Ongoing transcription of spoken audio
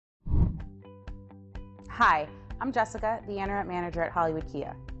Hi, I'm Jessica, the Internet Manager at Hollywood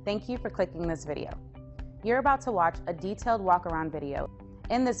Kia. Thank you for clicking this video. You're about to watch a detailed walk-around video.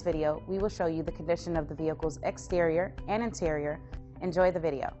 In this video, we will show you the condition of the vehicle's exterior and interior. Enjoy the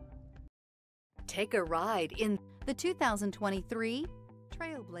video. Take a ride in the 2023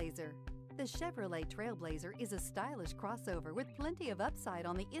 TrailBlazer. The Chevrolet TrailBlazer is a stylish crossover with plenty of upside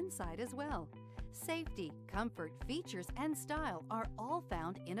on the inside as well. Safety, comfort, features, and style are all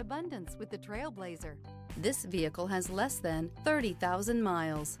found in abundance with the TrailBlazer. This vehicle has less than 30,000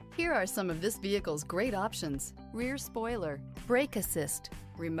 miles. Here are some of this vehicle's great options: rear spoiler, brake assist,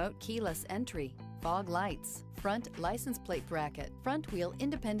 remote keyless entry, fog lights, front license plate bracket, front wheel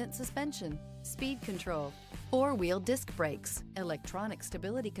independent suspension, speed control, four-wheel disc brakes, electronic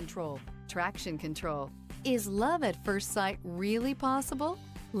stability control, traction control. Is love at first sight really possible?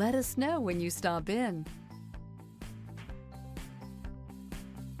 Let us know when you stop in.